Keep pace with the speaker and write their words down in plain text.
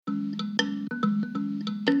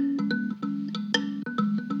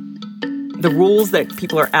The rules that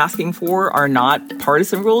people are asking for are not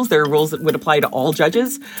partisan rules. They're rules that would apply to all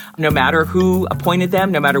judges, no matter who appointed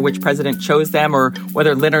them, no matter which president chose them, or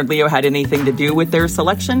whether Leonard Leo had anything to do with their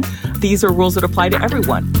selection. These are rules that apply to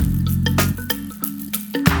everyone.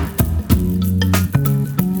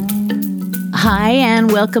 Hi,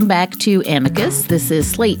 and welcome back to Amicus. This is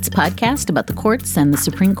Slate's podcast about the courts and the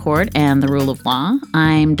Supreme Court and the rule of law.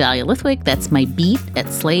 I'm Dahlia Lithwick. That's my beat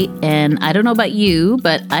at Slate. And I don't know about you,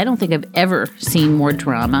 but I don't think I've ever seen more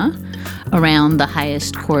drama around the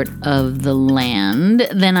highest court of the land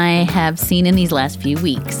than I have seen in these last few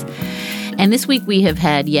weeks. And this week we have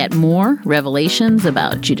had yet more revelations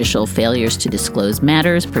about judicial failures to disclose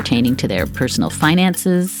matters pertaining to their personal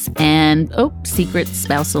finances and, secret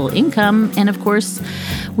spousal income. And of course,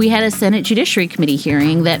 we had a Senate Judiciary Committee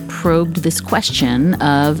hearing that probed this question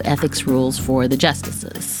of ethics rules for the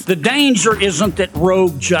justices. The danger isn't that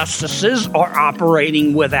rogue justices are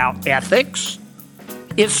operating without ethics.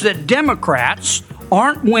 It's that Democrats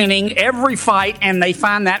aren't winning every fight and they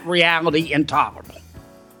find that reality intolerable.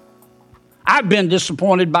 I've been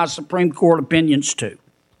disappointed by Supreme Court opinions, too.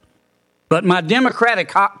 But my Democratic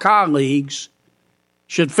colleagues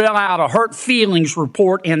should fill out a hurt feelings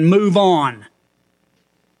report and move on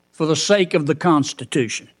for the sake of the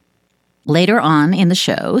Constitution. Later on in the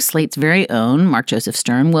show, Slate's very own Mark Joseph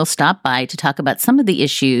Stern will stop by to talk about some of the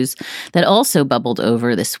issues that also bubbled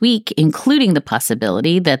over this week, including the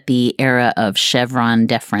possibility that the era of Chevron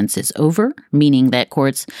deference is over, meaning that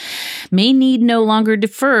courts may need no longer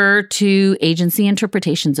defer to agency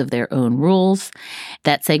interpretations of their own rules.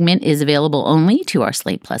 That segment is available only to our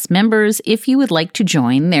Slate Plus members. If you would like to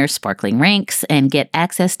join their sparkling ranks and get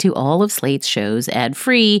access to all of Slate's shows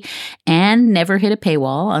ad-free and never hit a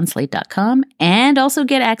paywall on Slate.com, and also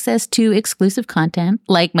get access to exclusive content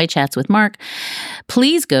like my chats with Mark,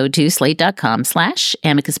 please go to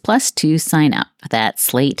slate.com/Amicus Plus to sign up. That's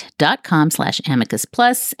slate.com/Amicus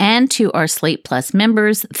Plus. And to our Slate Plus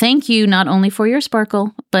members, thank you not only for your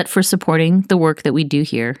sparkle, but for supporting the work that we do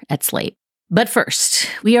here at Slate. But first,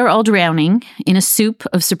 we are all drowning in a soup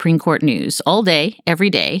of Supreme Court news all day, every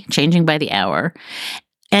day, changing by the hour.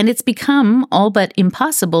 And it's become all but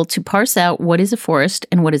impossible to parse out what is a forest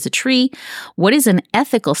and what is a tree, what is an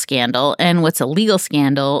ethical scandal and what's a legal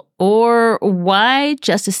scandal, or why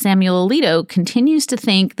Justice Samuel Alito continues to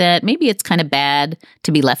think that maybe it's kind of bad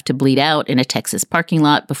to be left to bleed out in a Texas parking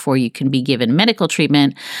lot before you can be given medical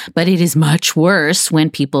treatment, but it is much worse when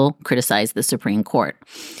people criticize the Supreme Court.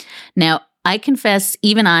 Now, I confess,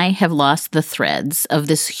 even I have lost the threads of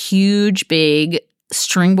this huge, big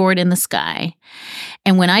stringboard in the sky.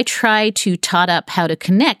 And when I try to tot up how to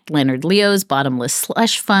connect Leonard Leo's bottomless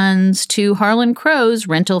slush funds to Harlan Crow's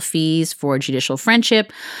rental fees for judicial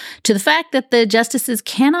friendship, to the fact that the justices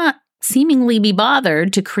cannot seemingly be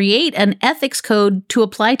bothered to create an ethics code to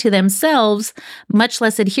apply to themselves, much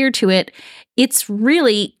less adhere to it, it's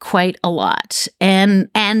really quite a lot. And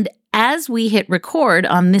as we hit record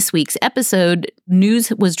on this week's episode, news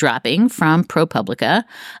was dropping from ProPublica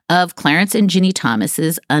of Clarence and Ginny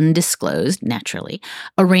Thomas's undisclosed, naturally,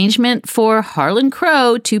 arrangement for Harlan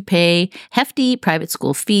Crow to pay hefty private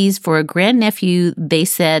school fees for a grandnephew they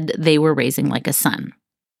said they were raising like a son.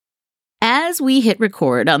 As we hit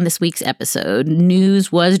record on this week's episode,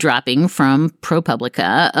 news was dropping from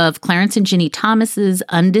ProPublica of Clarence and Ginny Thomas's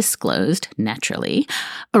undisclosed, naturally,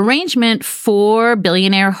 arrangement for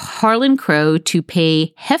billionaire Harlan Crow to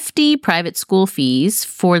pay hefty private school fees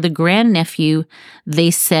for the grandnephew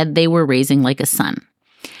they said they were raising like a son.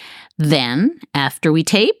 Then, after we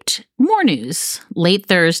taped, more news. Late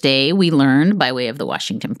Thursday, we learned, by way of the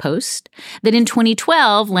Washington Post, that in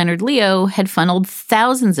 2012, Leonard Leo had funneled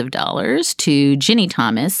thousands of dollars to Ginny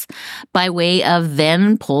Thomas by way of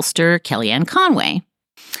then pollster Kellyanne Conway.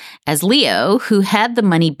 As Leo, who had the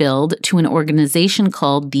money billed to an organization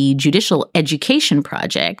called the Judicial Education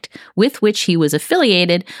Project, with which he was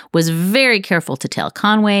affiliated, was very careful to tell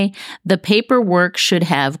Conway the paperwork should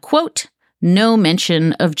have, quote, no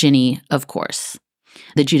mention of Ginny, of course.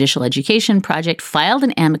 The Judicial Education Project filed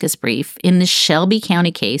an amicus brief in the Shelby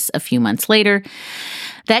County case a few months later.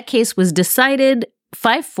 That case was decided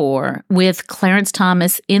 5-4, with Clarence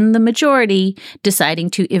Thomas in the majority deciding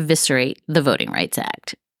to eviscerate the Voting Rights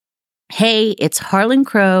Act. Hey, it's Harlan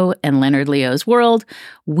Crow and Leonard Leo's world.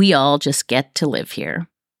 We all just get to live here.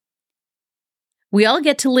 We all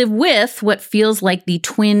get to live with what feels like the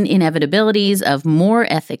twin inevitabilities of more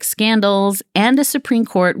ethics scandals and a Supreme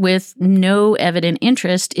Court with no evident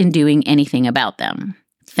interest in doing anything about them.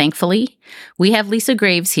 Thankfully, we have Lisa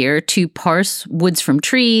Graves here to parse woods from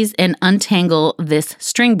trees and untangle this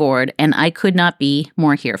string board, and I could not be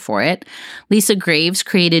more here for it. Lisa Graves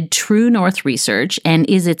created True North Research and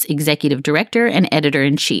is its executive director and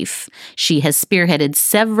editor-in-chief. She has spearheaded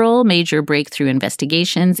several major breakthrough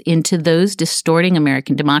investigations into those distorting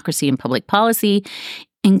American democracy and public policy,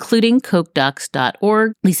 including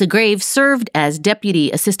CokeDocs.org. Lisa Graves served as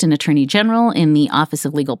Deputy Assistant Attorney General in the Office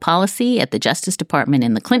of Legal Policy at the Justice Department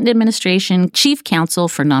in the Clinton administration, Chief Counsel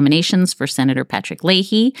for Nominations for Senator Patrick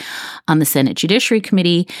Leahy on the Senate Judiciary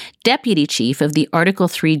Committee, Deputy Chief of the Article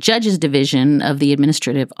III Judges Division of the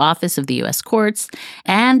Administrative Office of the U.S. Courts,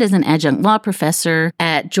 and as an adjunct law professor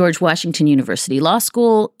at George Washington University Law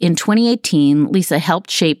School. In 2018, Lisa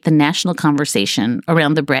helped shape the national conversation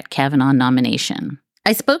around the Brett Kavanaugh nomination.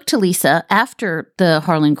 I spoke to Lisa after the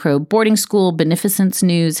Harlan Crow boarding school beneficence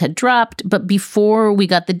news had dropped, but before we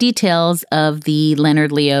got the details of the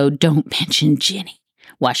Leonard Leo "Don't Mention Ginny"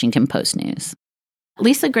 Washington Post news.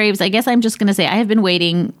 Lisa Graves, I guess I'm just going to say I have been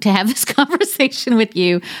waiting to have this conversation with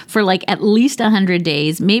you for like at least 100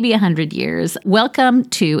 days, maybe 100 years. Welcome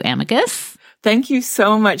to Amicus. Thank you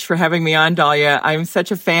so much for having me on, Dahlia. I'm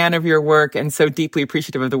such a fan of your work and so deeply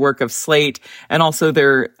appreciative of the work of Slate and also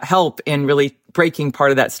their help in really breaking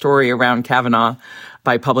part of that story around Kavanaugh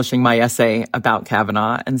by publishing my essay about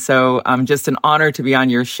Kavanaugh. And so just an honor to be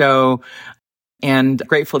on your show and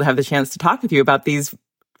grateful to have the chance to talk with you about these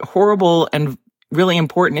horrible and really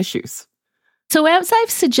important issues. So as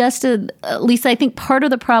I've suggested, Lisa, I think part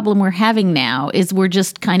of the problem we're having now is we're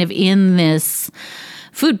just kind of in this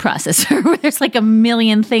food processor where there's like a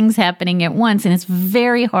million things happening at once. And it's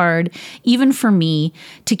very hard, even for me,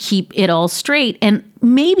 to keep it all straight. And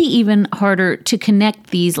maybe even harder to connect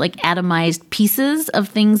these like atomized pieces of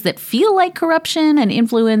things that feel like corruption and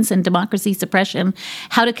influence and democracy suppression,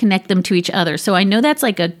 how to connect them to each other. So I know that's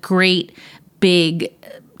like a great big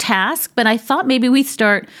task, but I thought maybe we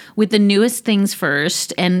start with the newest things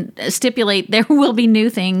first and stipulate there will be new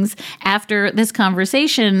things after this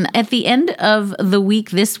conversation. At the end of the week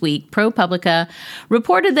this week, ProPublica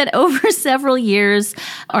reported that over several years,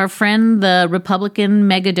 our friend, the Republican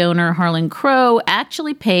mega donor Harlan Crow,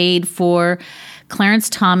 actually paid for Clarence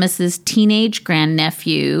Thomas's teenage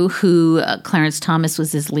grandnephew, who Clarence Thomas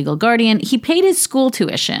was his legal guardian. He paid his school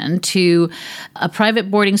tuition to a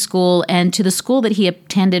private boarding school and to the school that he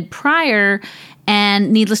attended prior.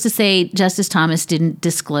 And needless to say, Justice Thomas didn't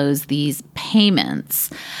disclose these payments.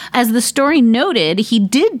 As the story noted, he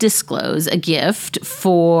did disclose a gift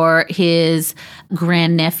for his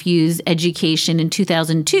grandnephew's education in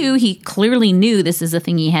 2002. He clearly knew this is a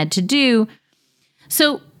thing he had to do.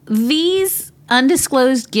 So these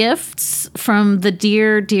undisclosed gifts from the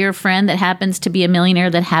dear, dear friend that happens to be a millionaire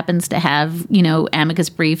that happens to have, amicus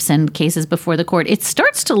briefs and cases before the court, it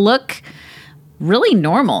starts to look really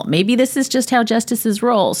normal. Maybe this is just how justices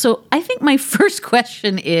roll. So I think my first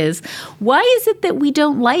question is, why is it that we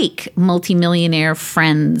don't like multimillionaire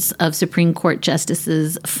friends of Supreme Court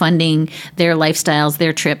justices funding their lifestyles,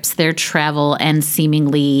 their trips, their travel, and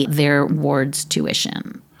seemingly their ward's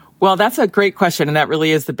tuition? Well, that's a great question, and that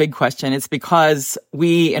really is the big question. It's because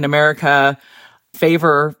we in America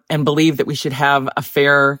favor and believe that we should have a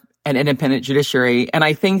fair and independent judiciary. And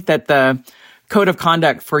I think that the code of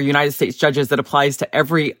conduct for United States judges that applies to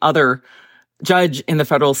every other judge in the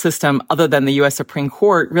federal system other than the U.S. Supreme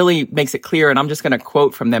Court really makes it clear, and I'm just going to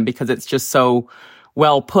quote from them because it's just so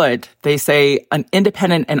well put. They say, an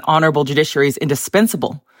independent and honorable judiciary is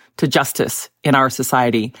indispensable to justice in our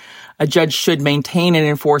society. A judge should maintain and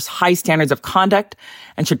enforce high standards of conduct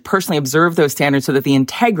and should personally observe those standards so that the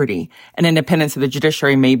integrity and independence of the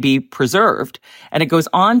judiciary may be preserved. And it goes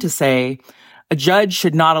on to say, a judge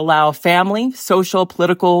should not allow family, social,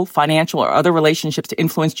 political, financial, or other relationships to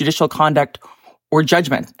influence judicial conduct or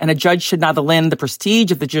judgment. And a judge should not lend the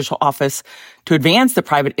prestige of the judicial office to advance the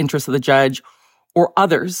private interests of the judge or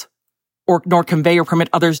others, nor convey or permit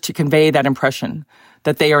others to convey that impression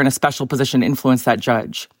that they are in a special position to influence that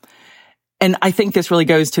judge. And I think this really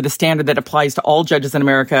goes to the standard that applies to all judges in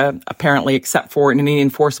America, apparently, except for in any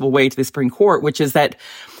enforceable way to the Supreme Court, which is that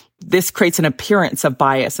this creates an appearance of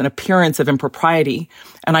bias, an appearance of impropriety.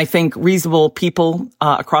 And I think reasonable people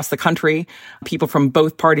across the country, people from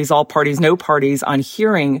both parties, all parties, no parties, on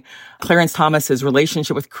hearing Clarence Thomas's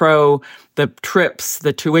relationship with Crow, the trips,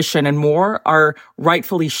 the tuition, and more, are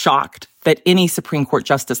rightfully shocked that any Supreme Court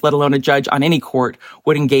justice, let alone a judge on any court,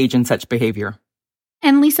 would engage in such behavior.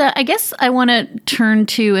 And Lisa, I guess I want to turn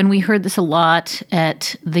to, and we heard this a lot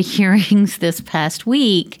at the hearings this past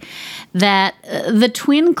week, that the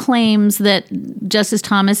twin claims that Justice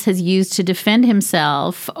Thomas has used to defend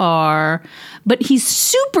himself are, but he's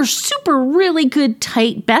super, super really good,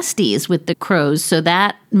 tight besties with the Crows, so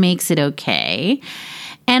that makes it okay.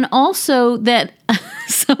 And also that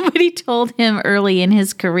somebody told him early in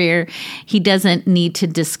his career he doesn't need to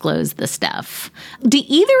disclose the stuff. Do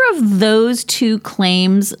either of those two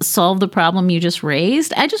claims solve the problem you just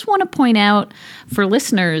raised? I just want to point out for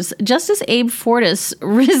listeners, Justice Abe Fortas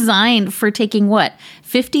resigned for taking what,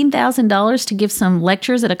 $15,000 to give some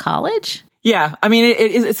lectures at a college? Yeah, I mean,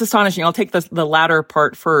 it's astonishing. I'll take the latter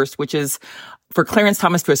part first, which is for Clarence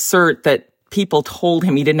Thomas to assert that people told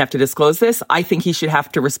him he didn't have to disclose this. I think he should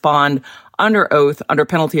have to respond under oath, under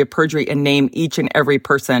penalty of perjury, and name each and every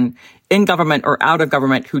person in government or out of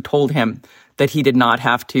government who told him that he did not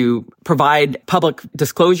have to provide public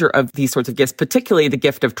disclosure of these sorts of gifts, particularly the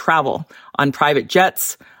gift of travel on private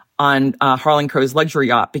jets, on Harlan Crow's luxury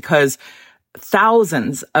yacht, because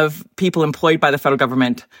thousands of people employed by the federal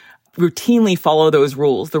government routinely follow those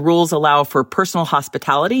rules. The rules allow for personal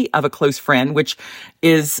hospitality of a close friend, which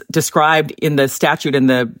is described in the statute and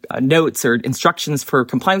the notes or instructions for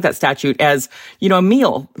complying with that statute as, a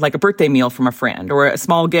meal, like a birthday meal from a friend or a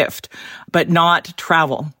small gift, but not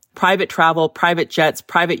travel. Private travel, private jets,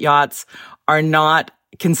 private yachts are not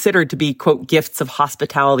considered to be, quote, gifts of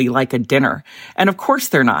hospitality like a dinner. And of course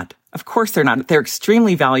they're not. Of course they're not. They're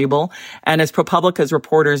extremely valuable. And as ProPublica's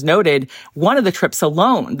reporters noted, one of the trips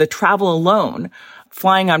alone, the travel alone,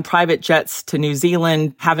 flying on private jets to New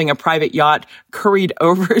Zealand, having a private yacht curried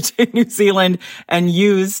over to New Zealand and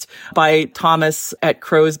used by Thomas at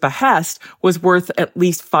Crow's behest was worth at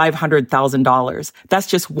least $500,000. That's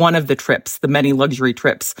just one of the trips, the many luxury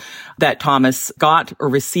trips that Thomas got or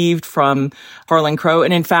received from Harlan Crow.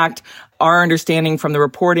 And in fact, our understanding from the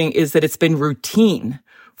reporting is that it's been routine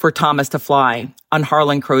for Thomas to fly on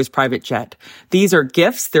Harlan Crow's private jet. These are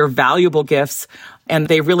gifts, they're valuable gifts, and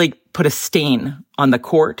they really put a stain on the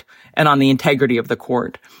court and on the integrity of the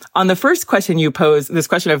court. On the first question you posed, this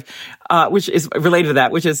question of, which is related to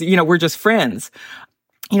that, which is, we're just friends.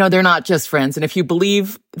 They're not just friends. And if you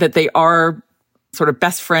believe that they are sort of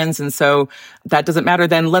best friends, and so that doesn't matter,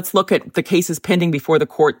 then let's look at the cases pending before the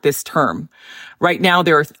court this term. Right now,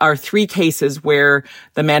 there are 3 cases where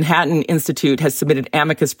the Manhattan Institute has submitted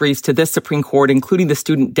amicus briefs to this Supreme Court, including the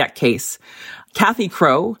student debt case. Kathy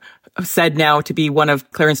Crow, said now to be one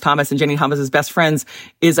of Clarence Thomas and Jenny Thomas's best friends,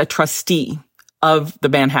 is a trustee of the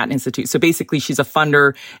Manhattan Institute. So basically, she's a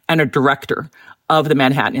funder and a director of the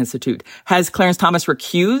Manhattan Institute. Has Clarence Thomas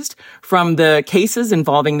recused from the cases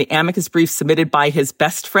involving the amicus briefs submitted by his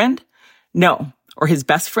best friend? No. Or his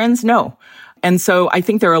best friends? No. And so I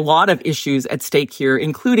think there are a lot of issues at stake here,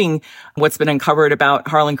 including what's been uncovered about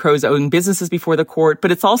Harlan Crow's own businesses before the court.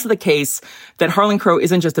 But it's also the case that Harlan Crow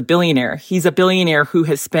isn't just a billionaire. He's a billionaire who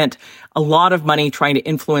has spent a lot of money trying to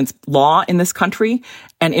influence law in this country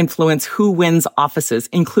and influence who wins offices,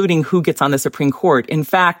 including who gets on the Supreme Court. In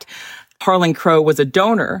fact, Harlan Crow was a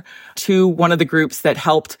donor to one of the groups that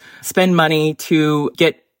helped spend money to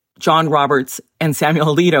get John Roberts and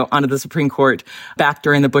Samuel Alito onto the Supreme Court back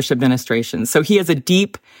during the Bush administration. So he has a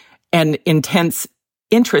deep and intense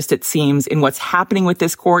interest, it seems, in what's happening with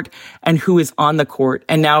this court and who is on the court.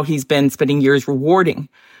 And now he's been spending years rewarding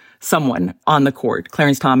someone on the court,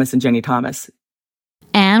 Clarence Thomas and Jenny Thomas.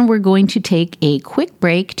 And we're going to take a quick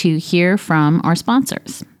break to hear from our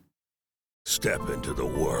sponsors. Step into the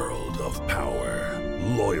world of power,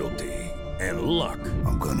 loyalty, and luck.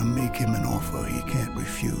 I'm gonna make him an offer he can't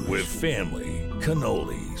refuse. With family,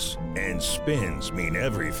 cannolis, and spins mean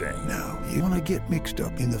everything. Now, you wanna get mixed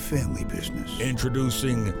up in the family business.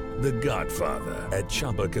 Introducing The Godfather at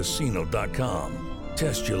ChumbaCasino.com.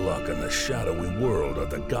 Test your luck in the shadowy world of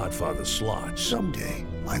The Godfather slot. Someday,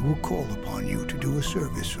 I will call upon you to do a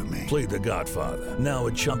service for me. Play The Godfather, now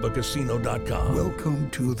at ChumbaCasino.com. Welcome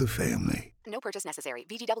to the family. No purchase necessary.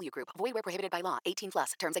 VGW Group. Void where prohibited by law. 18+.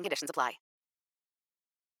 Terms and conditions apply.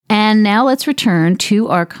 And now let's return to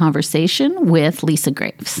our conversation with Lisa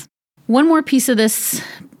Graves. One more piece of this,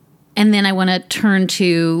 and then I want to turn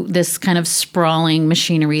to this kind of sprawling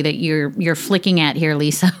machinery that you're flicking at here,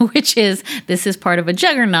 Lisa, which is this is part of a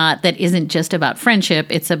juggernaut that isn't just about friendship.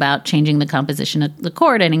 It's about changing the composition of the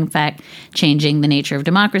court and, in fact, changing the nature of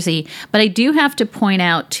democracy. But I do have to point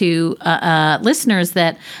out to listeners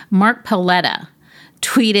that Mark Paoletta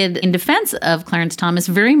tweeted in defense of Clarence Thomas,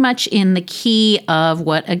 very much in the key of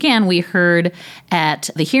what, again, we heard at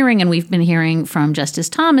the hearing and we've been hearing from Justice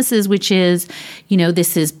Thomas's, which is,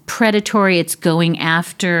 this is predatory. It's going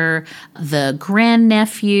after the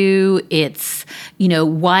grandnephew. It's,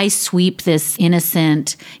 why sweep this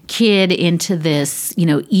innocent kid into this,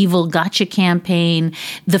 evil gotcha campaign?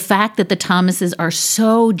 The fact that the Thomases are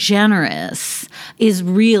so generous is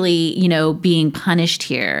really, being punished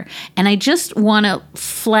here. And I just want to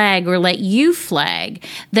flag or let you flag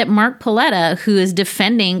that Mark Paletta, who is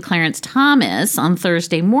defending Clarence Thomas on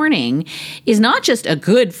Thursday morning, is not just a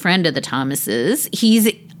good friend of the Thomases. He's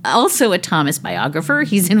also a Thomas biographer.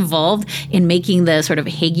 He's involved in making the sort of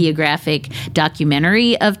hagiographic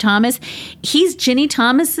documentary of Thomas. He's Ginny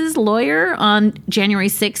Thomas's lawyer on January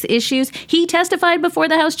 6 issues. He testified before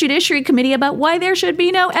the House Judiciary Committee about why there should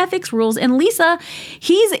be no ethics rules. And Lisa,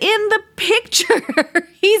 he's in the picture.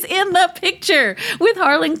 He's in the picture with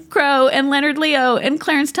Harlan Crow and Leonard Leo and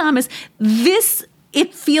Clarence Thomas.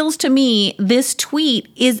 It feels to me, this tweet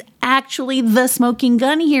is actually the smoking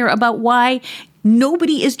gun here about why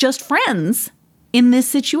nobody is just friends in this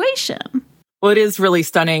situation. Well, it is really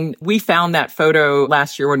stunning. We found that photo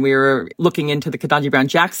last year when we were looking into the Ketanji Brown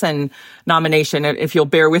Jackson nomination. If you'll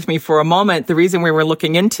bear with me for a moment, the reason we were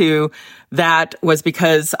looking into that was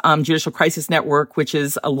because Judicial Crisis Network, which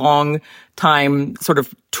is a long time sort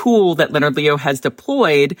of tool that Leonard Leo has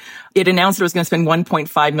deployed, it announced it was going to spend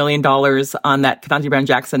 $1.5 million on that Ketanji Brown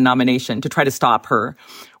Jackson nomination to try to stop her.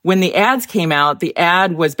 When the ads came out, the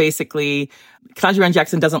ad was basically, Ketanji Brown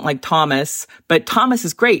Jackson doesn't like Thomas, but Thomas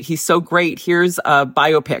is great. He's so great. Here's a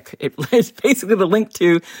biopic. It's basically the link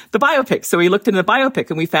to the biopic. So we looked into the biopic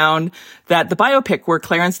and we found that the biopic where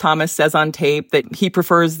Clarence Thomas says on tape that he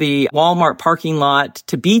prefers the Walmart parking lot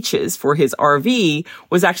to beaches for his RV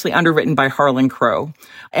was actually underwritten by Harlan Crow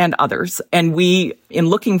and others. And we, in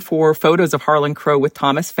looking for photos of Harlan Crow with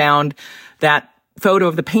Thomas, found that photo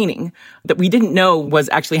of the painting that we didn't know was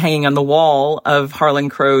actually hanging on the wall of Harlan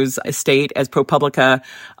Crow's estate as ProPublica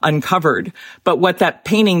uncovered. But what that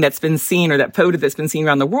painting that's been seen, or that photo that's been seen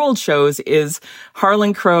around the world, shows is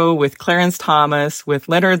Harlan Crow with Clarence Thomas, with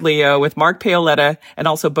Leonard Leo, with Mark Paoletta, and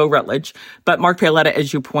also Bo Rutledge. But Mark Paoletta,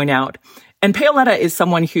 as you point out. And Paoletta is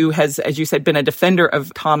someone who has, as you said, been a defender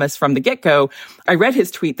of Thomas from the get-go. I read his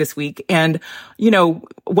tweet this week, and,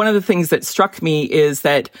 one of the things that struck me is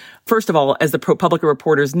that, first of all, as the ProPublica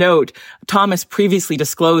reporters note, Thomas previously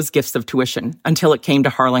disclosed gifts of tuition until it came to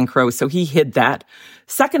Harlan Crow, so he hid that.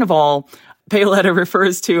 Second of all, Paoletta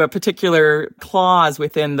refers to a particular clause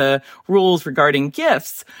within the rules regarding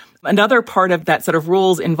gifts. Another part of that set of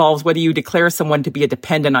rules involves whether you declare someone to be a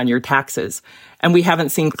dependent on your taxes. And we haven't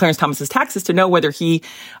seen Clarence Thomas's taxes to know whether he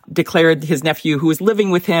declared his nephew who was living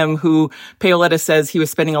with him, who Paoletta says he was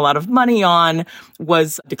spending a lot of money on,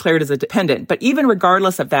 was declared as a dependent. But even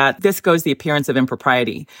regardless of that, this goes the appearance of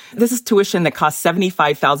impropriety. This is tuition that costs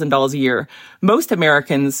 $75,000 a year. Most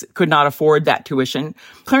Americans could not afford that tuition.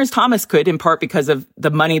 Clarence Thomas could, in part because of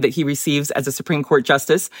the money that he receives as a Supreme Court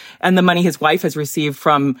justice and the money his wife has received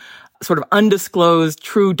from sort of undisclosed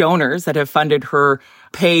true donors that have funded her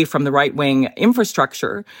pay from the right-wing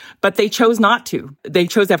infrastructure, but they chose not to. They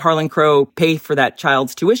chose to have Harlan Crow pay for that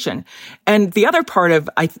child's tuition. And the other part of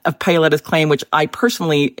Paoletta's claim, which I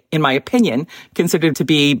personally, in my opinion, consider to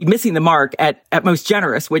be missing the mark at most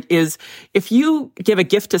generous, which is if you give a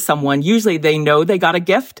gift to someone, usually they know they got a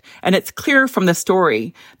gift, and it's clear from the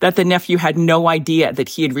story that the nephew had no idea that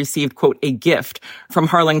he had received, quote, a gift from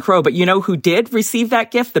Harlan Crow. But you know who did receive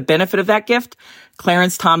that gift, the benefit of that gift?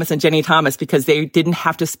 Clarence Thomas and Jenny Thomas, because they didn't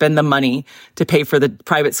have to spend the money to pay for the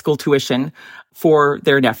private school tuition for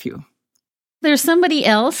their nephew. There's somebody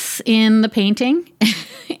else in the painting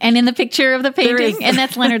and in the picture of the painting, and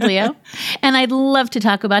that's Leonard Leo. And I'd love to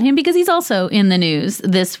talk about him because he's also in the news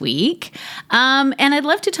this week. And I'd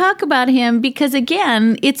love to talk about him because,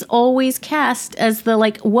 again, it's always cast as the,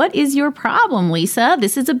 what is your problem, Lisa?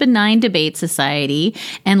 This is a benign debate society.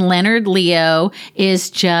 And Leonard Leo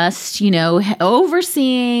is just,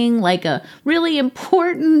 overseeing a really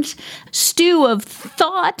important stew of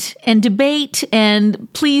thought and debate. And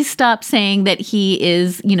please stop saying that he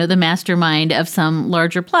is, the mastermind of some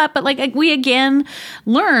larger plot. But we again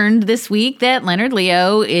learned this week that Leonard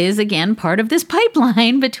Leo is again part of this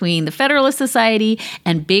pipeline between the Federalist Society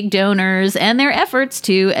and big donors and their efforts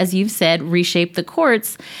to, as you've said, reshape the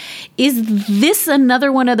courts. Is this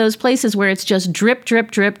another one of those places where it's just drip,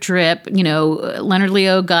 drip, drip, drip? Leonard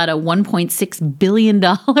Leo got a $1.6 billion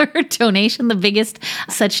donation, the biggest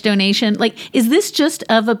such donation. Is this just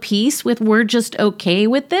of a piece with we're just okay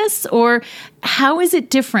with this? Or How is it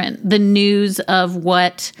different, the news of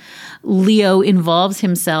what Leo involves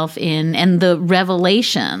himself in and the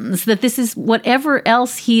revelations that this is whatever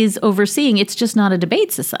else he is overseeing? It's just not a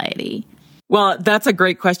debate society. Well, that's a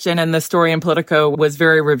great question, and the story in Politico was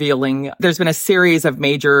very revealing. There's been a series of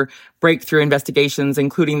major breakthrough investigations,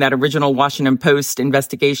 including that original Washington Post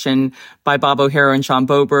investigation by Bob O'Hara and Sean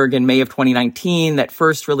Boberg in May of 2019 that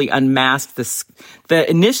first really unmasked the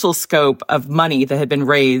initial scope of money that had been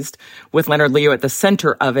raised, with Leonard Leo at the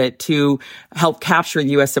center of it, to help capture the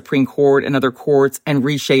U.S. Supreme Court and other courts and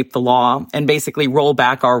reshape the law and basically roll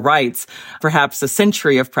back our rights, perhaps a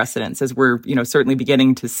century of precedents, as we're, certainly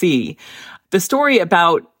beginning to see. The story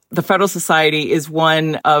about the Federal Society is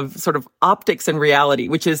one of sort of optics and reality,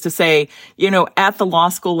 which is to say, at the law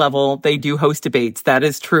school level, they do host debates. That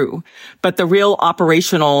is true. But the real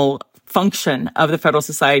operational function of the Federal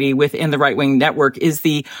Society within the right-wing network is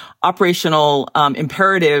the operational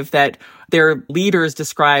imperative that their leaders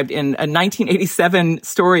described in a 1987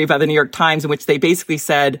 story by the New York Times, in which they basically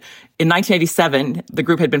said, in 1987, the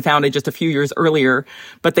group had been founded just a few years earlier,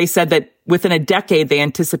 but they said that within a decade, they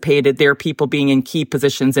anticipated their people being in key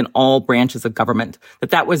positions in all branches of government,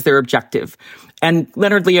 that was their objective. And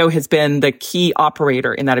Leonard Leo has been the key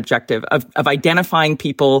operator in that objective of identifying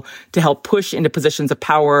people to help push into positions of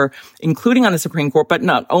power, including on the Supreme Court, but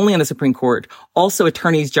not only on the Supreme Court, also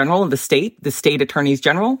attorneys general of the state attorneys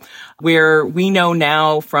general, where we know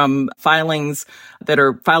now from filings that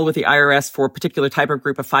are filed with the IRS for a particular type of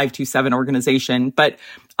group, a 527 organization. But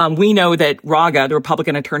we know that RAGA, the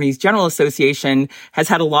Republican Attorneys General Association, has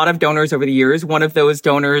had a lot of donors over the years. One of those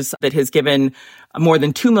donors that has given more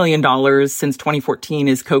than $2 million since 2014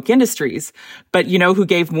 is Koch Industries. But you know who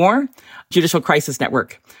gave more? Judicial Crisis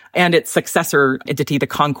Network and its successor entity, the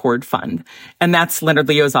Concord Fund. And that's Leonard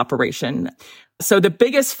Leo's operation. So the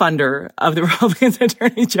biggest funder of the Republican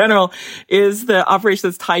Attorney General is the operation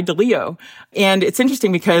that's tied to Leo. And it's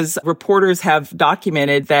interesting because reporters have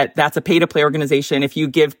documented that that's a pay-to-play organization. If you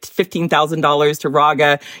give $15,000 to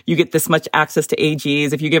RAGA, you get this much access to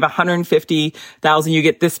AGs. If you give $150,000, you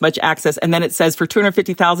get this much access. And then it says for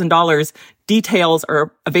 $250,000, details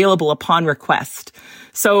are available upon request.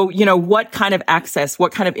 So, what kind of access,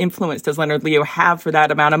 what kind of influence does Leonard Leo have for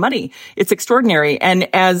that amount of money? It's extraordinary.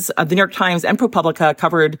 And as the New York Times and ProPublica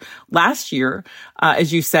covered last year,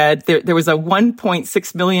 as you said, there was a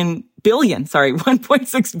 $1.6 billion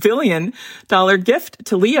gift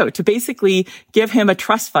to Leo to basically give him a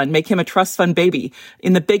trust fund, make him a trust fund baby,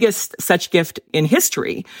 in the biggest such gift in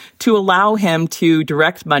history, to allow him to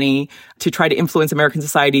direct money to try to influence American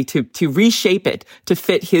society, to reshape it to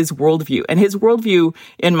fit his worldview. And his worldview,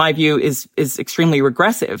 in my view, is extremely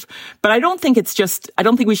regressive. But I don't think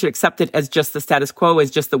we should accept it as just the status quo,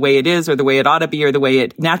 as just the way it is or the way it ought to be or the way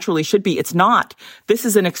it naturally should be. It's not. This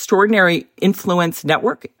is an extraordinary influence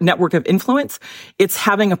network of influence. It's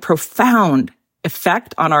having a profound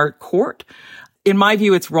effect on our court. In my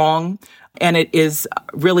view, it's wrong, and it is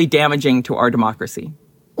really damaging to our democracy.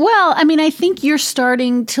 Well, I think you're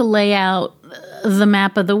starting to lay out the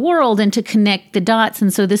map of the world and to connect the dots.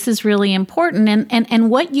 And so this is really important. And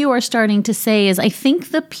what you are starting to say is, I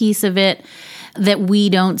think the piece of it that we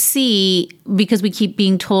don't see because we keep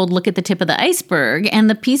being told, look at the tip of the iceberg. And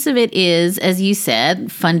the piece of it is, as you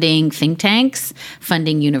said, funding think tanks,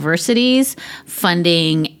 funding universities,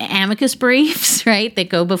 funding amicus briefs, right, that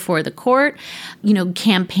go before the court,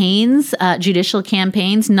 campaigns, judicial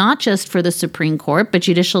campaigns, not just for the Supreme Court, but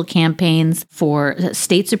judicial campaigns for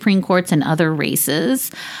state Supreme Courts and other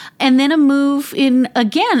races. And then a move in,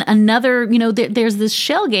 again, another, there's this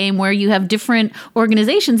shell game where you have different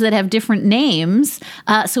organizations that have different names.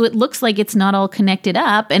 So it looks like it's not all connected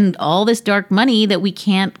up and all this dark money that we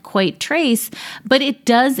can't quite trace. But it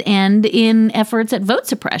does end in efforts at vote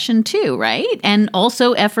suppression too, right? And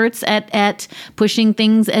also efforts at pushing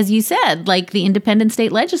things, as you said, like the independent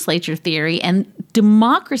state legislature theory and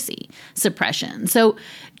democracy suppression. So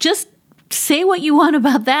just say what you want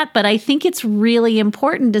about that, but I think it's really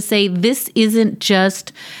important to say this isn't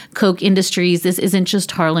just Koch Industries, this isn't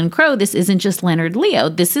just Harlan Crow, this isn't just Leonard Leo.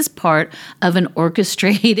 This is part of an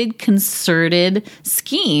orchestrated, concerted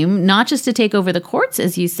scheme, not just to take over the courts,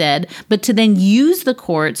 as you said, but to then use the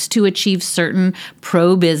courts to achieve certain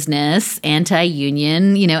pro-business,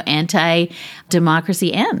 anti-union,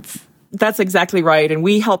 anti-democracy ends. That's exactly right. And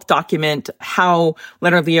we helped document how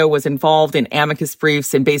Leonard Leo was involved in amicus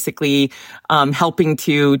briefs and basically helping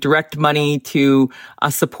to direct money to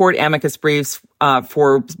support amicus briefs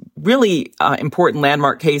for really important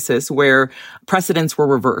landmark cases where precedents were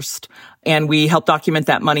reversed. And we helped document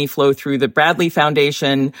that money flow through the Bradley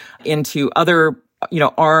Foundation into other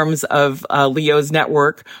arms of Leo's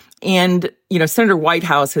network. And, Senator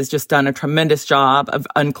Whitehouse has just done a tremendous job of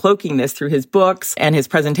uncloaking this through his books and his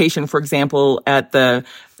presentation, for example, at the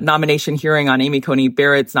nomination hearing on Amy Coney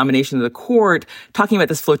Barrett's nomination to the court, talking about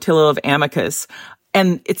this flotilla of Amicus.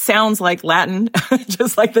 And it sounds like Latin,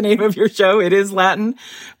 just like the name of your show. It is Latin,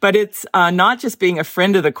 but it's not just being a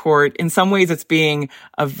friend of the court. In some ways, it's being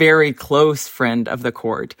a very close friend of the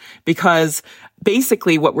court, because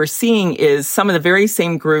basically what we're seeing is some of the very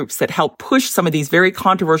same groups that help push some of these very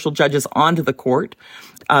controversial judges onto the court,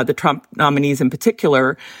 the Trump nominees in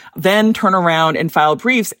particular, then turn around and file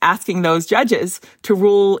briefs asking those judges to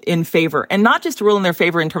rule in favor, and not just to rule in their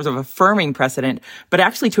favor in terms of affirming precedent, but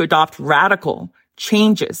actually to adopt radical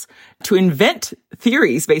changes, to invent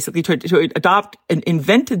theories, basically to adopt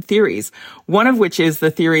invented theories, one of which is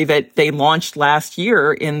the theory that they launched last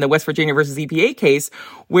year in the West Virginia versus EPA case,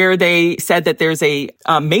 where they said that there's a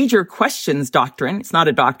major questions doctrine. It's not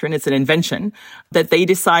a doctrine, it's an invention that they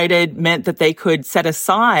decided meant that they could set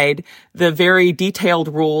aside the very detailed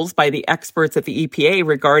rules by the experts at the EPA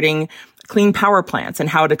regarding clean power plants and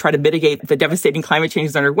how to try to mitigate the devastating climate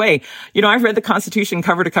changes underway. I've read the Constitution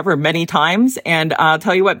cover to cover many times, and I'll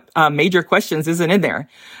tell you what, major questions isn't in there.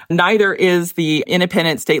 Neither is the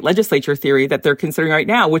independent state legislature theory that they're considering right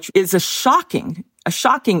now, which is a shocking,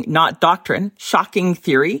 not doctrine, shocking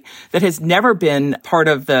theory that has never been part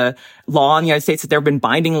of the law in the United States. It's never been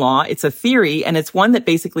binding law. It's a theory, and it's one that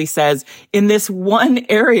basically says in this one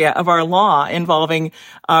area of our law involving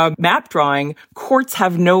map drawing, courts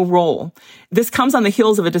have no role. This comes on the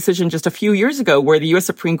heels of a decision just a few years ago where the U.S.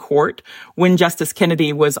 Supreme Court, when Justice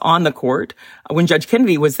Kennedy was on the court, when Judge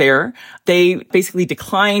Kennedy was there, they basically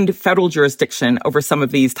declined federal jurisdiction over some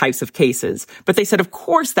of these types of cases. But they said, of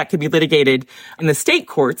course, that could be litigated in the state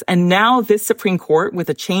courts. And now this Supreme Court, with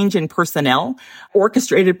a change in personnel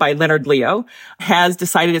orchestrated by Leonard Leo, has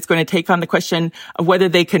decided it's going to take on the question of whether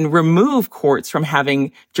they can remove courts from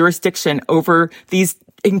having jurisdiction over these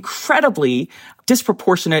incredibly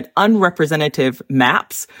disproportionate, unrepresentative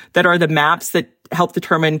maps that are the maps that help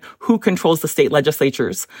determine who controls the state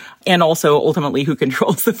legislatures and also ultimately who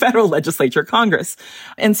controls the federal legislature, Congress.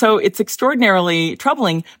 And so it's extraordinarily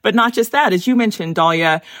troubling, but not just that. As you mentioned,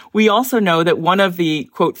 Dahlia, we also know that one of the,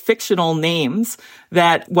 quote, fictional names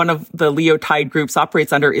that one of the Leo-tied groups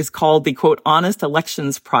operates under is called the, quote, Honest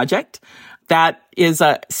Elections Project. That is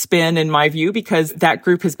a spin, in my view, because that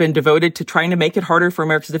group has been devoted to trying to make it harder for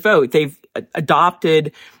Americans to vote. They've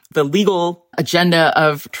adopted the legal agenda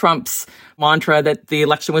of Trump's mantra that the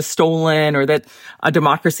election was stolen, or that a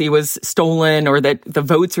democracy was stolen, or that the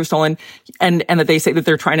votes are stolen, and that they say that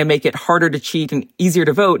they're trying to make it harder to cheat and easier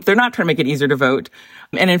to vote. They're not trying to make it easier to vote.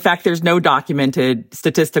 And in fact, there's no documented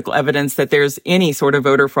statistical evidence that there's any sort of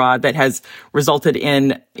voter fraud that has resulted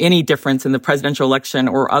in any difference in the presidential election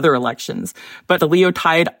or other elections. But the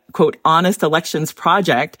Leo-tied, quote, Honest Elections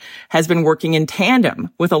Project has been working in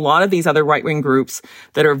tandem with a lot of these other right-wing groups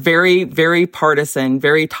that are very, very partisan,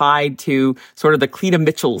 very tied to sort of the Cleta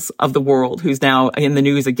Mitchells of the world, who's now in the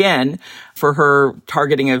news again for her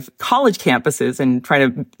targeting of college campuses and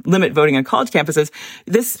trying to limit voting on college campuses.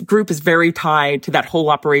 This group is very tied to that whole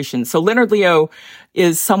operation. So Leonard Leo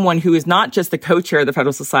is someone who is not just the co-chair of the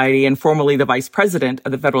Federal Society and formerly the vice president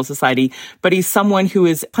of the Federal Society, but he's someone who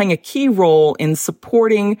is playing a key role in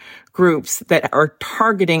supporting groups that are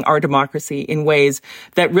targeting our democracy in ways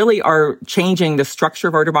that really are changing the structure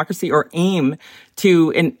of our democracy or aim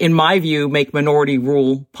to, in my view, make minority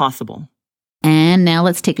rule possible. And now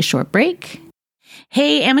let's take a short break.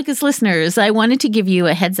 Hey, Amicus listeners, I wanted to give you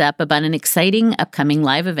a heads up about an exciting upcoming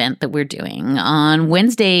live event that we're doing. On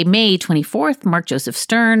Wednesday, May 24th, Mark Joseph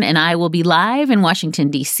Stern and I will be live in Washington,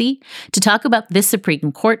 D.C. to talk about this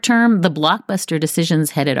Supreme Court term, the blockbuster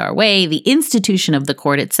decisions headed our way, the institution of the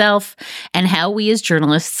court itself, and how we as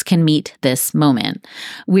journalists can meet this moment.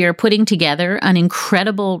 We are putting together an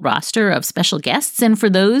incredible roster of special guests, and for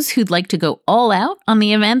those who'd like to go all out on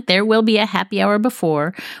the event, there will be a happy hour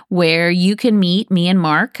before where you can meet me and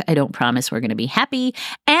Mark. I don't promise we're going to be happy.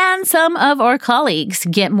 And some of our colleagues.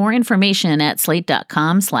 Get more information at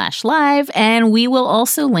slate.com/live, and we will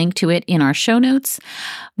also link to it in our show notes.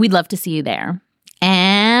 We'd love to see you there.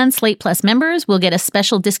 And Slate Plus members will get a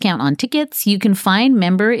special discount on tickets. You can find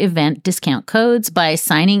member event discount codes by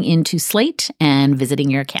signing into Slate and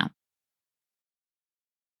visiting your account.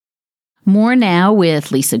 More now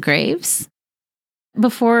with Lisa Graves.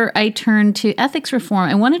 Before I turn to ethics reform,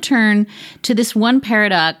 I want to turn to this one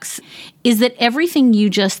paradox, is that everything you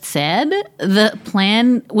just said, the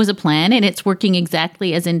plan was a plan and it's working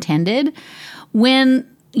exactly as intended. When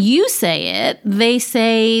you say it, they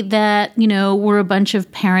say that, we're a bunch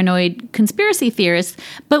of paranoid conspiracy theorists.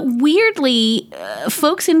 But weirdly,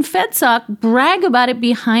 folks in FedSoc brag about it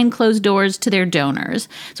behind closed doors to their donors.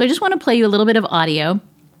 So I just want to play you a little bit of audio.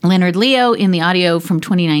 Leonard Leo in the audio from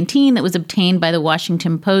 2019 that was obtained by the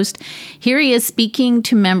Washington Post. Here he is speaking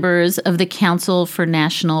to members of the Council for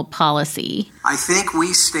National Policy. I think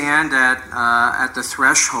we stand at the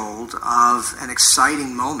threshold of an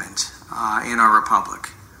exciting moment in our republic.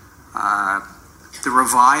 The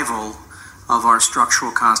revival of our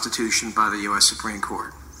structural constitution by the U.S. Supreme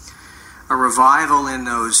Court. A revival in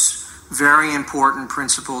those very important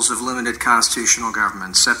principles of limited constitutional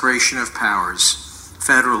government, separation of powers,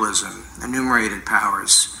 federalism, enumerated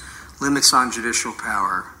powers, limits on judicial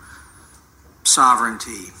power,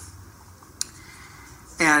 sovereignty.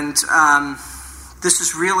 And this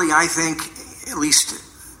is really, I think, at least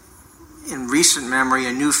in recent memory,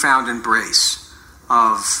 a newfound embrace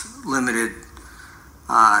of limited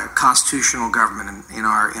constitutional government in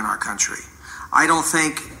our country. I don't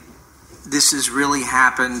think this has really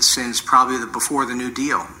happened since probably before the New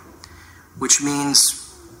Deal, which means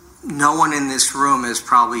no one in this room has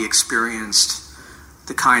probably experienced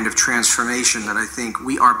the kind of transformation that I think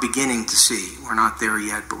we are beginning to see. We're not there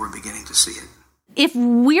yet, but we're beginning to see it. If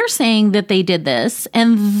we're saying that they did this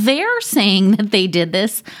and they're saying that they did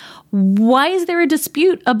this, why is there a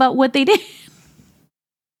dispute about what they did?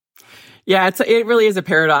 Yeah, it really is a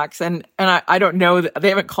paradox. And I don't know, they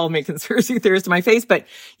haven't called me a conspiracy theorist to my face, but,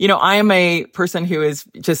 I am a person who is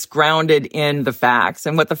just grounded in the facts.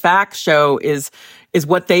 And what the facts show is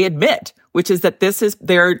what they admit, which is that this is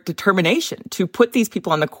their determination to put these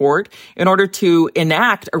people on the court in order to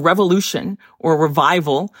enact a revolution or a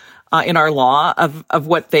revival in our law of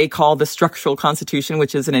what they call the structural constitution,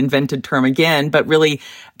 which is an invented term again, but really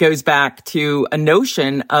goes back to a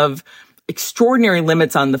notion of extraordinary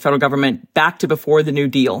limits on the federal government back to before the New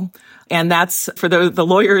Deal. And that's, for the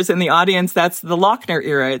lawyers in the audience, that's the Lochner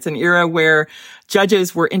era. It's an era where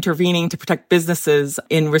judges were intervening to protect businesses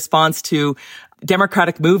in response to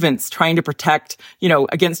democratic movements trying to protect,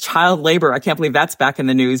 against child labor. I can't believe that's back in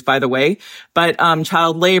the news, by the way. But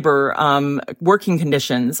child labor, working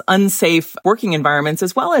conditions, unsafe working environments,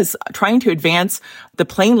 as well as trying to advance the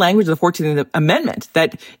plain language of the 14th Amendment,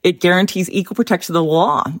 that it guarantees equal protection of the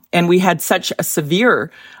law. And we had such a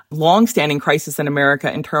severe longstanding crisis in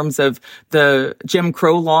America in terms of the Jim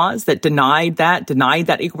Crow laws that denied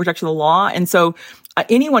that equal protection of the law. And so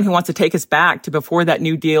anyone who wants to take us back to before that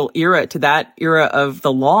New Deal era, to that era of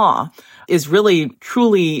the law, is really,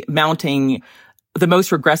 truly mounting the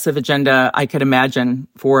most regressive agenda I could imagine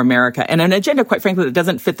for America. And an agenda, quite frankly, that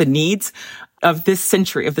doesn't fit the needs of this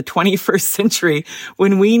century, of the 21st century,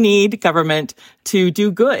 when we need government to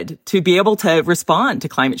do good, to be able to respond to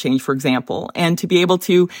climate change, for example, and to be able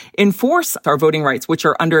to enforce our voting rights, which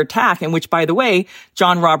are under attack, and which, by the way,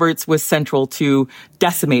 John Roberts was central to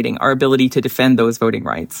decimating our ability to defend those voting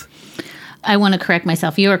rights. I want to correct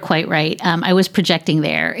myself. You are quite right. I was projecting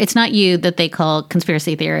there. It's not you that they call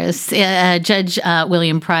conspiracy theorists. Judge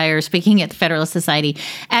William Pryor, speaking at the Federalist Society,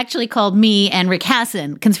 actually called me and Rick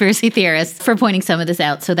Hasson conspiracy theorists for pointing some of this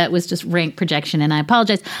out. So that was just rank projection, and I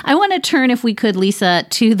apologize. I want to turn, if we could, Lisa,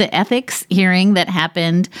 to the ethics hearing that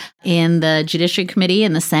happened in the Judiciary Committee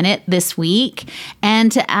in the Senate this week,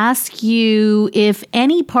 and to ask you if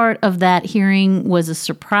any part of that hearing was a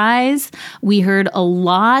surprise. We heard a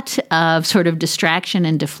lot of sort of distraction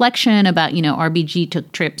and deflection about, RBG took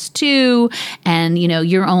trips too, and,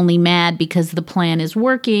 you're only mad because the plan is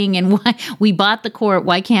working, and why we bought the court,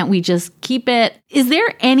 why can't we just keep it? Is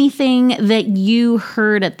there anything that you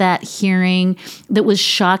heard at that hearing that was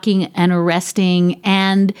shocking and arresting?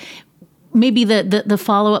 And maybe the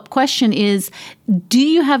follow-up question is, do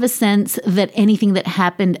you have a sense that anything that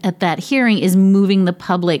happened at that hearing is moving the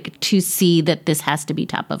public to see that this has to be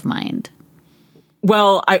top of mind?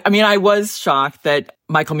 Well, I was shocked that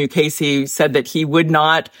Michael Mukasey said that he would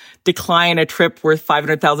not decline a trip worth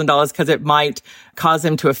 $500,000 because it might cause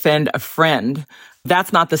him to offend a friend.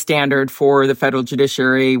 That's not the standard for the federal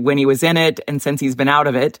judiciary when he was in it, and since he's been out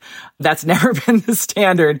of it, that's never been the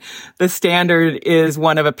standard. The standard is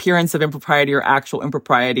one of appearance of impropriety or actual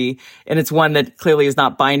impropriety, and it's one that clearly is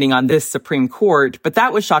not binding on this Supreme Court. But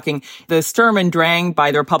that was shocking. The Sturm and Drang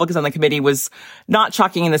by the Republicans on the committee was not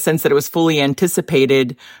shocking in the sense that it was fully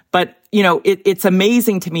anticipated But, it's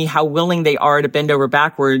amazing to me how willing they are to bend over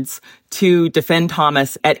backwards to defend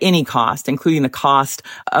Thomas at any cost, including the cost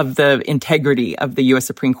of the integrity of the U.S.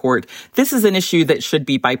 Supreme Court. This is an issue that should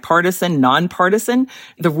be bipartisan, nonpartisan.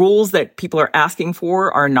 The rules that people are asking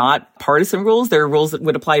for are not partisan rules. They're rules that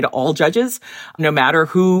would apply to all judges, no matter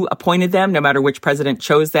who appointed them, no matter which president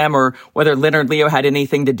chose them, or whether Leonard Leo had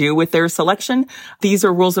anything to do with their selection. These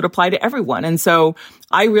are rules that apply to everyone. And so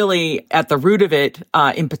I really, at the root of it,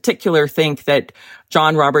 in particular, think that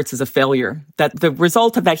John Roberts is a failure, that the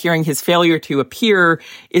result of that hearing, his failure to appear,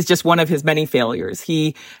 is just one of his many failures.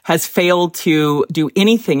 He has failed to do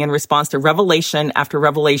anything in response to revelation after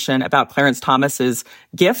revelation about Clarence Thomas's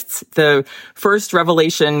gifts. The first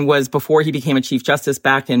revelation was before he became a Chief Justice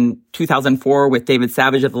back in 2004 with David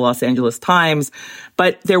Savage of the Los Angeles Times.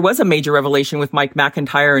 But there was a major revelation with Mike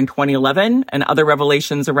McIntyre in 2011 and other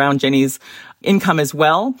revelations around Jenny's income as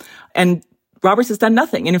well. And Roberts has done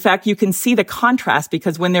nothing. And in fact, you can see the contrast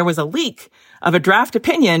because when there was a leak of a draft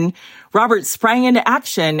opinion, Roberts sprang into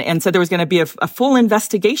action and said there was going to be a full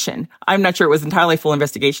investigation. I'm not sure it was entirely a full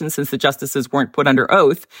investigation since the justices weren't put under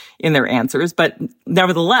oath in their answers, but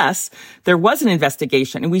nevertheless, there was an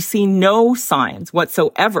investigation and we see no signs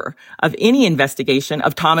whatsoever of any investigation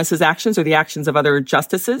of Thomas's actions or the actions of other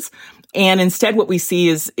justices. And instead, what we see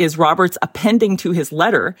is Roberts appending to his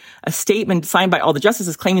letter a statement signed by all the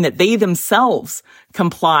justices claiming that they themselves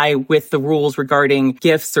comply with the rules regarding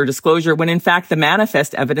gifts or disclosure, when in fact the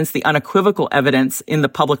manifest evidence, the unequivocal evidence in the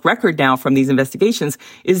public record now from these investigations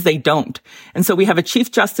is they don't. And so we have a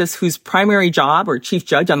Chief Justice whose primary job, or Chief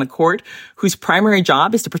Judge on the court, whose primary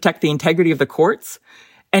job is to protect the integrity of the courts.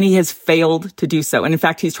 And he has failed to do so. And in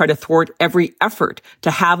fact, he's tried to thwart every effort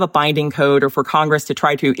to have a binding code or for Congress to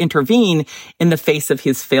try to intervene in the face of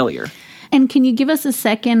his failure. And can you give us a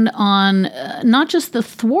second on not just the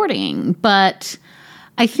thwarting, but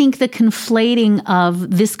I think the conflating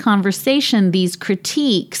of this conversation, these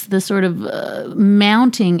critiques, the sort of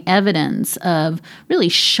mounting evidence of really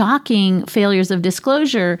shocking failures of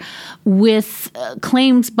disclosure with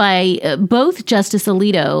claims by both Justice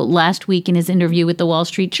Alito last week in his interview with the Wall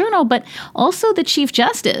Street Journal, but also the Chief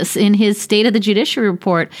Justice in his State of the Judiciary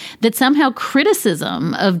report, that somehow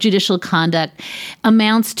criticism of judicial conduct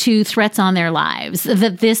amounts to threats on their lives,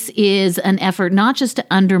 that this is an effort not just to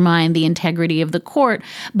undermine the integrity of the court,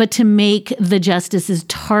 but to make the justices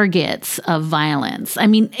targets of violence. I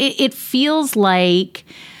mean, it feels like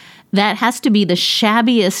that has to be the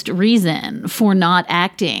shabbiest reason for not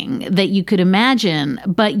acting that you could imagine.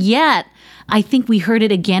 But yet, I think we heard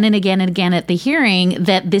it again and again and again at the hearing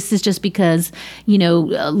that this is just because,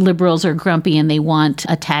 liberals are grumpy and they want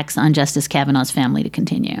attacks on Justice Kavanaugh's family to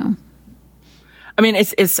continue. I mean,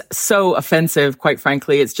 it's so offensive, quite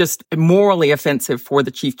frankly. It's just morally offensive for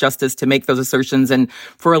the Chief Justice to make those assertions. And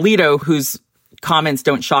for Alito, whose comments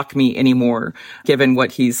don't shock me anymore, given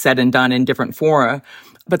what he's said and done in different fora.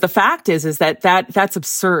 But the fact is that that's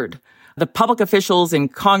absurd. The public officials in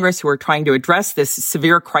Congress who are trying to address this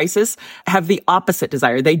severe crisis have the opposite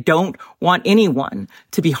desire. They don't want anyone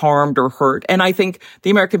to be harmed or hurt. And I think the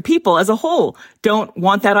American people as a whole don't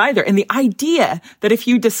want that either. And the idea that if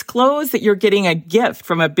you disclose that you're getting a gift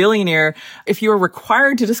from a billionaire, if you are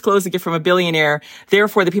required to disclose a gift from a billionaire,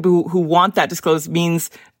 therefore the people who want that disclosed means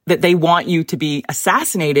that they want you to be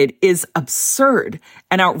assassinated is absurd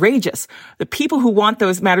and outrageous. The people who want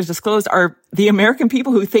those matters disclosed are the American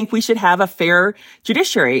people who think we should have a fair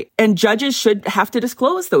judiciary, and judges should have to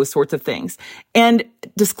disclose those sorts of things. And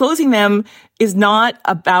disclosing them is not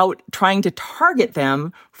about trying to target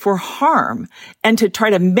them for harm. And to try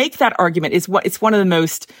to make that argument it's one of the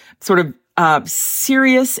most sort of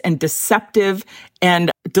serious and deceptive and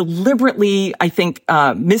deliberately, I think,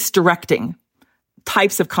 misdirecting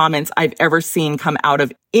types of comments I've ever seen come out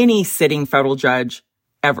of any sitting federal judge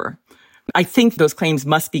ever. I think those claims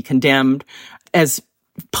must be condemned as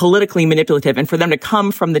politically manipulative, and for them to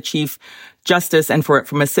come from the Chief Justice and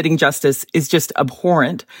from a sitting justice is just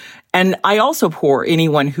abhorrent. And I also abhor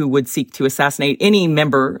anyone who would seek to assassinate any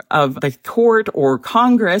member of the court or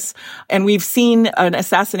Congress. And we've seen an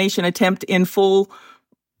assassination attempt in full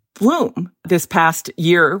bloom this past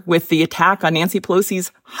year with the attack on Nancy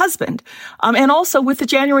Pelosi's husband, and also with the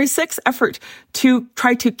January 6th effort to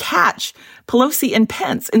try to catch Pelosi and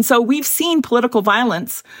Pence. And so we've seen political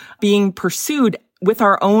violence being pursued with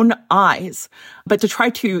our own eyes. But to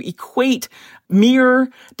try to equate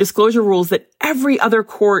mere disclosure rules that every other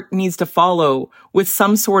court needs to follow with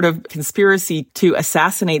some sort of conspiracy to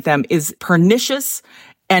assassinate them is pernicious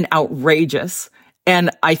and outrageous.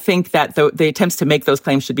 And I think that the attempts to make those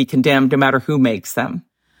claims should be condemned no matter who makes them.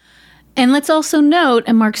 And let's also note,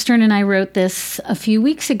 and Mark Stern and I wrote this a few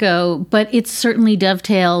weeks ago, but it certainly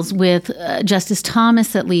dovetails with Justice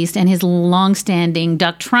Thomas, at least, and his longstanding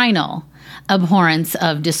doctrinal abhorrence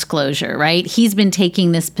of disclosure, right? He's been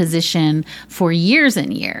taking this position for years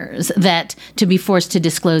and years that to be forced to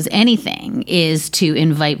disclose anything is to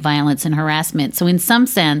invite violence and harassment. So in some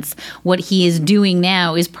sense, what he is doing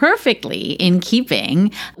now is perfectly in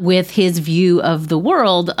keeping with his view of the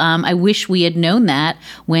world. I wish we had known that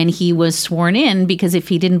when he was sworn in, because if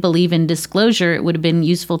he didn't believe in disclosure, it would have been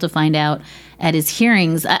useful to find out at his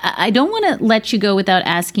hearings. I don't want to let you go without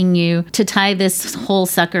asking you to tie this whole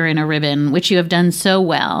sucker in a ribbon, which you have done so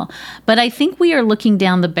well. But I think we are looking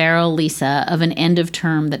down the barrel, Lisa, of an end of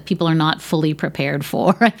term that people are not fully prepared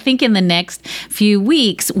for. I think in the next few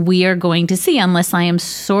weeks, we are going to see, unless I am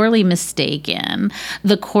sorely mistaken,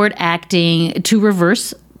 the court acting to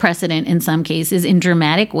reverse precedent in some cases in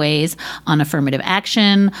dramatic ways on affirmative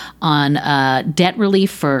action, on debt relief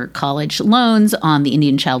for college loans, on the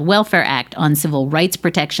Indian Child Welfare Act, on civil rights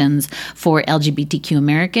protections for LGBTQ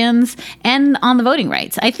Americans, and on the voting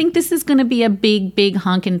rights. I think this is going to be a big, big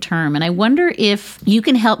honkin' term. And I wonder if you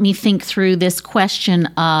can help me think through this question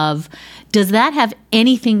of, does that have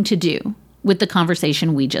anything to do with the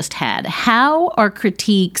conversation we just had? How are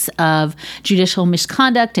critiques of judicial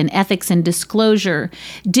misconduct and ethics and disclosure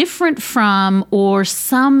different from or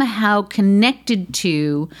somehow connected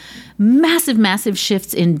to massive, massive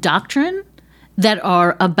shifts in doctrine that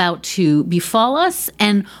are about to befall us?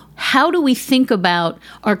 And how do we think about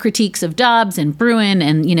our critiques of Dobbs and Bruin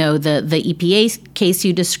and, you know, the EPA case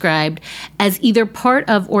you described as either part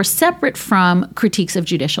of or separate from critiques of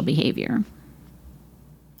judicial behavior?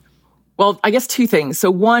 Well, I guess two things.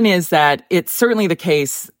 So one is that it's certainly the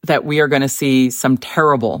case that we are going to see some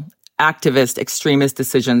terrible activist, extremist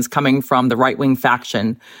decisions coming from the right-wing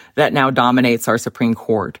faction that now dominates our Supreme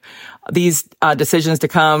Court. These decisions to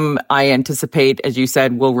come, I anticipate, as you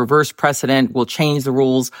said, will reverse precedent, will change the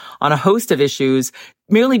rules on a host of issues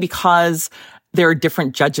merely because there are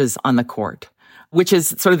different judges on the court, which is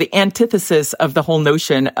sort of the antithesis of the whole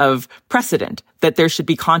notion of precedent, that there should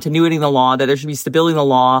be continuity in the law, that there should be stability in the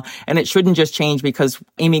law, and it shouldn't just change because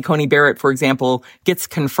Amy Coney Barrett, for example, gets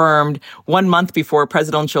confirmed 1 month before a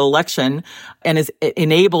presidential election and it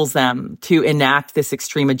enables them to enact this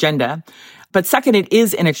extreme agenda. But second, it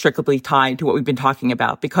is inextricably tied to what we've been talking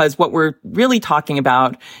about, because what we're really talking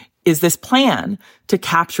about is this plan to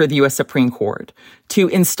capture the U.S. Supreme Court, to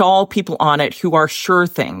install people on it who are sure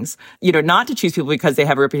things, not to choose people because they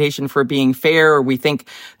have a reputation for being fair or we think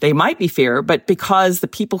they might be fair, but because the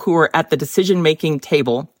people who are at the decision-making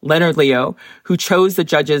table, Leonard Leo, who chose the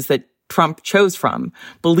judges that Trump chose from,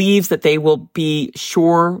 believes that they will be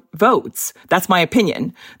sure votes. That's my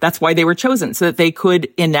opinion. That's why they were chosen, so that they could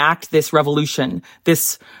enact this revolution,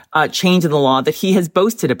 this change in the law that he has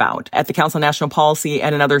boasted about at the Council on National Policy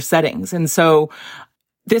and in other settings. And so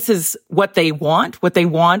this is what they want. What they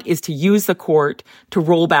want is to use the court to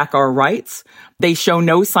roll back our rights. They show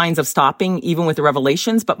no signs of stopping, even with the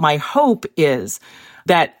revelations. But my hope is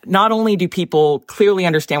that not only do people clearly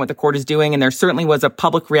understand what the court is doing, and there certainly was a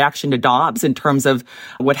public reaction to Dobbs in terms of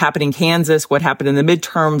what happened in Kansas, what happened in the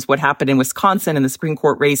midterms, what happened in Wisconsin in the Supreme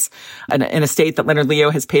Court race in a state that Leonard Leo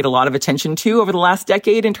has paid a lot of attention to over the last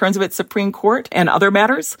decade in terms of its Supreme Court and other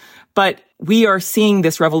matters. But we are seeing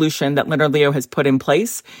this revolution that Leonard Leo has put in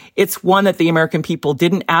place. It's one that the American people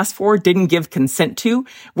didn't ask for, didn't give consent to,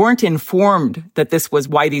 weren't informed that this was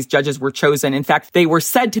why these judges were chosen. In fact, they were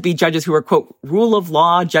said to be judges who were, quote, rule of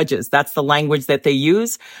law judges. That's the language that they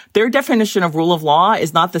use. Their definition of rule of law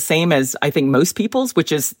is not the same as I think most people's,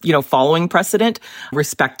 which is, following precedent,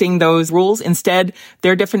 respecting those rules. Instead,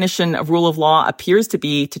 their definition of rule of law appears to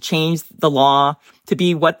be to change the law to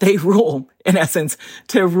be what they rule, in essence,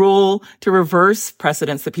 to reverse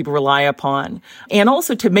precedents that people rely upon, and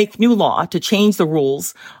also to make new law, to change the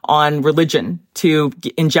rules on religion, to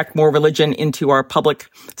inject more religion into our public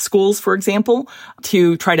schools, for example,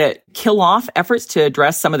 to try to kill off efforts to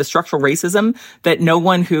address some of the structural racism that no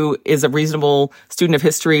one who is a reasonable student of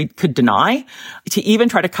history could deny, to even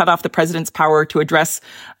try to cut off the president's power to address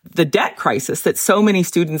the debt crisis that so many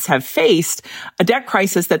students have faced, a debt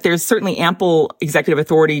crisis that there's certainly ample executive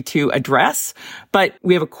authority to address. But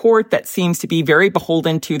we have a court that seems to be very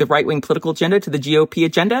beholden to the right-wing political agenda, to the GOP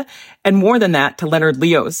agenda, and more than that, to Leonard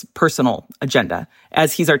Leo's personal agenda,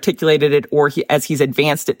 as he's articulated it or as he's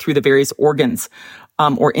advanced it through the various organs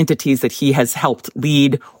or entities that he has helped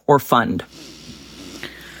lead or fund.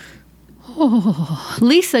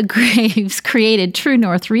 Lisa Graves created True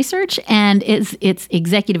North Research and is its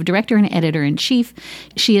executive director and editor-in-chief.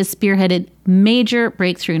 She has spearheaded major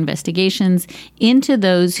breakthrough investigations into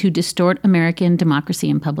those who distort American democracy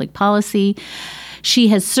and public policy. She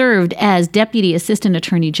has served as Deputy Assistant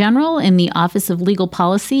Attorney General in the Office of Legal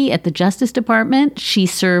Policy at the Justice Department. She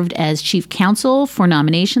served as Chief Counsel for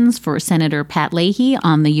nominations for Senator Pat Leahy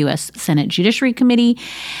on the U.S. Senate Judiciary Committee,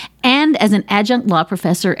 and as an adjunct law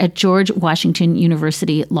professor at George Washington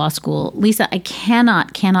University Law School. Lisa, I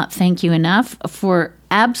cannot thank you enough for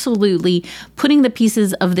absolutely putting the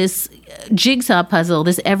pieces of this jigsaw puzzle,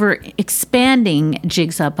 this ever-expanding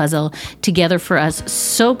jigsaw puzzle, together for us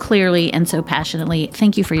so clearly and so passionately.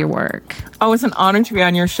 Thank you for your work. Oh, it's an honor to be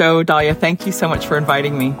on your show, Dahlia. Thank you so much for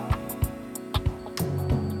inviting me.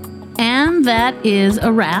 And that is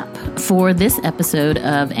a wrap for this episode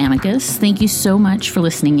of Amicus. Thank you so much for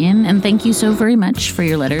listening in, and thank you so very much for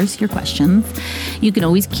your letters, your questions. You can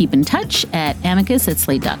always keep in touch at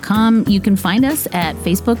amicus@slate.com. You can find us at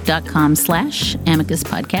facebook.com/Amicus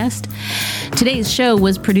Podcast. Today's show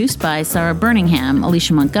was produced by Sarah Birmingham.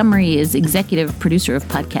 Alicia Montgomery is executive producer of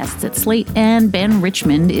podcasts at Slate, and Ben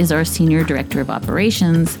Richmond is our senior director of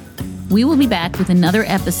operations. We will be back with another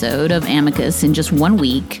episode of Amicus in just 1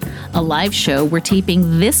 week, a live show we're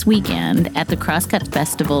taping this weekend at the Crosscut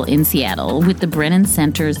Festival in Seattle with the Brennan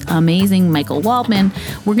Center's amazing Michael Waldman.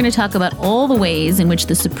 We're going to talk about all the ways in which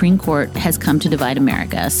the Supreme Court has come to divide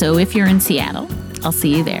America. So if you're in Seattle, I'll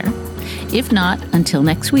see you there. If not, until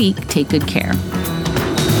next week, take good care.